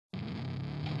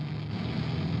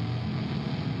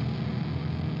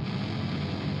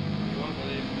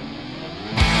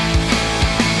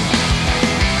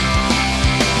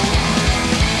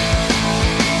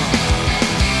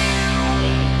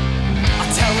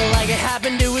it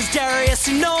happened, it was Darius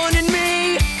and Nolan and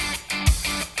me.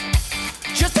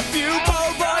 Just a few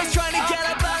poor boys trying to get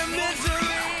up out of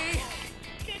misery.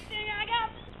 Good thing I got.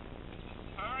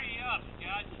 Hurry up,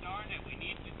 God darn it, we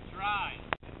need to drive.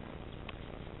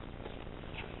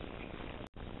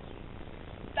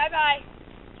 Bye-bye.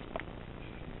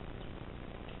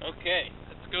 Okay,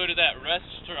 let's go to that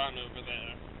restaurant over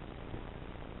there.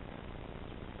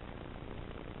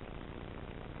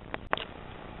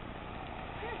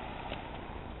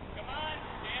 Come on,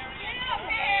 Gary. Get up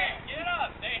here. Get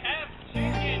up. They have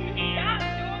chicken here. Stop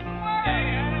doing the work.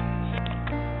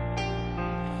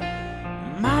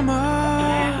 Mama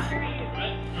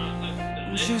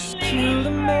just killed a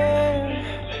man,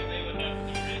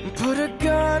 put a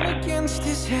gun against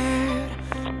his head,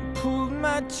 pulled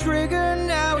my trigger,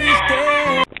 now he's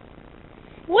dead.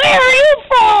 Where are you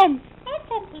from? I'm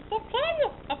from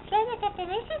Pennsylvania. A planet of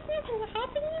deliciousness and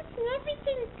happiness and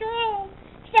everything goes.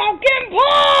 Falcon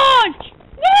Punch!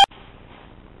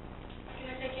 Can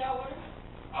I take your order?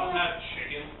 I'll have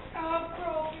chicken. Oh,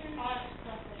 bro.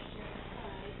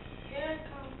 You're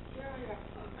a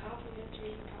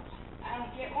complimentary pop. I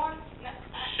don't get one? No.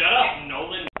 Shut up,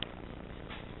 Nolan.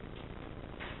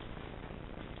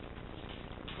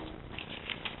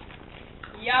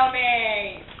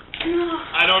 Yummy!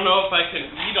 I don't know if I can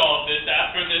eat all this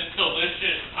after this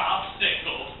delicious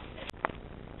popsicle.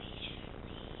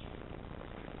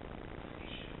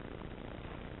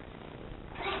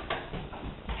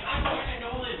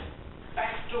 Nolan,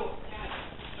 back door.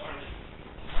 Darn it.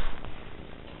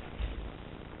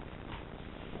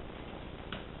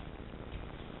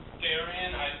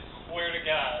 Darian, I swear to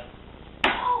God.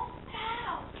 Oh,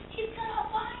 ow! He's gonna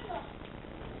find us!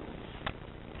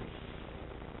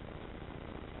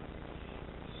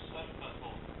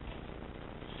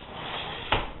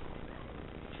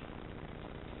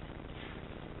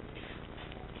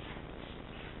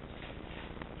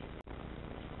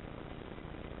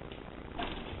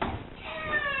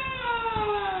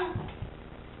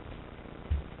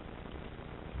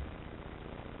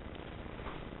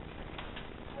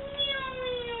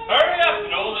 Hurry up,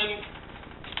 Nolan.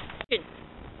 This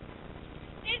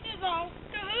is all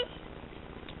good.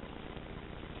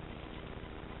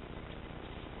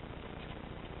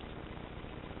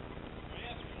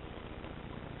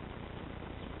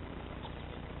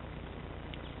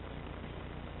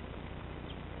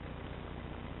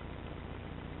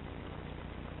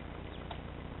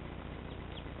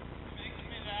 Makes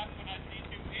me laugh when I see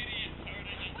two idiots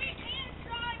hurting each We can't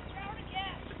drive without a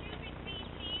gas. Stupid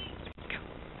BT.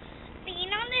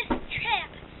 Being on this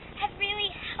trip has really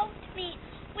helped me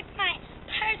with my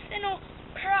personal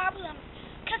problems.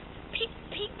 Because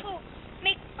people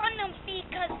make fun of me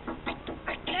because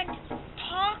I can't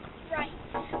talk right.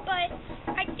 But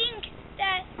I think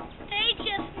that they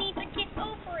just need to get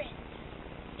over it.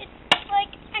 It's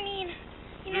like, I mean,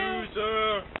 you know...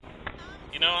 Loser!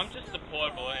 You know, I'm just a poor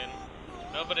boy and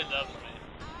nobody loves me.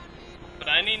 But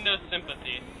I need no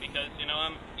sympathy because, you know,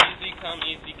 I'm easy come,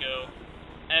 easy go.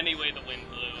 Any way the wind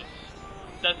blows.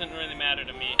 Doesn't really matter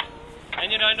to me.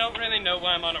 And, you know, I don't really know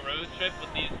why I'm on a road trip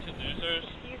with these two losers.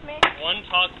 Excuse me? One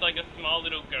talks like a small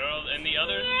little girl and the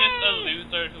other's just a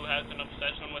loser who has an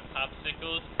obsession with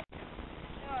popsicles.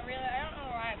 No, really, I don't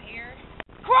know why I'm here.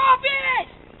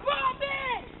 Crawfish!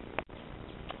 Crawfish!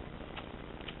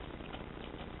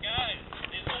 Guys,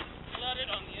 it looks flooded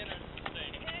on the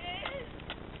interstate.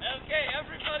 Okay,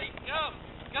 everybody, go!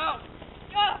 Go!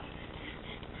 Go!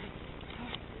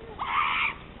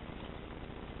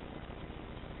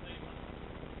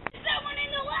 Someone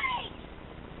in the way!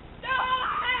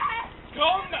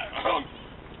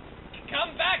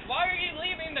 Come back! Why are you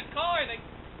leaving the car?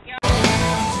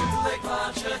 Lake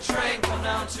Pontchartrain, come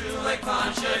down to Lake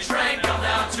Pontchartrain, come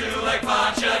down to Lake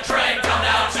Pontchartrain, come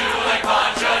down to Lake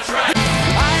Pontchartrain.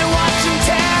 I watched in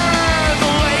terror,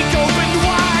 the lake opened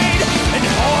wide, and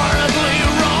horribly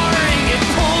roaring, it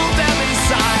pulled them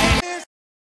inside.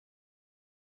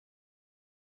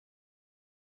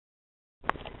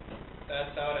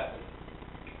 That's how it happened.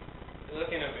 You're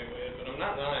looking at me weird, but I'm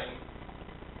not lying.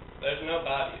 There's no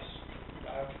bodies.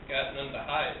 I've got none to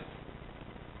hide.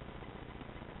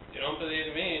 If you don't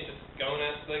believe me, just go and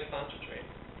ask Lake Pontchartrain.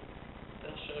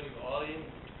 They'll show you all you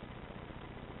need.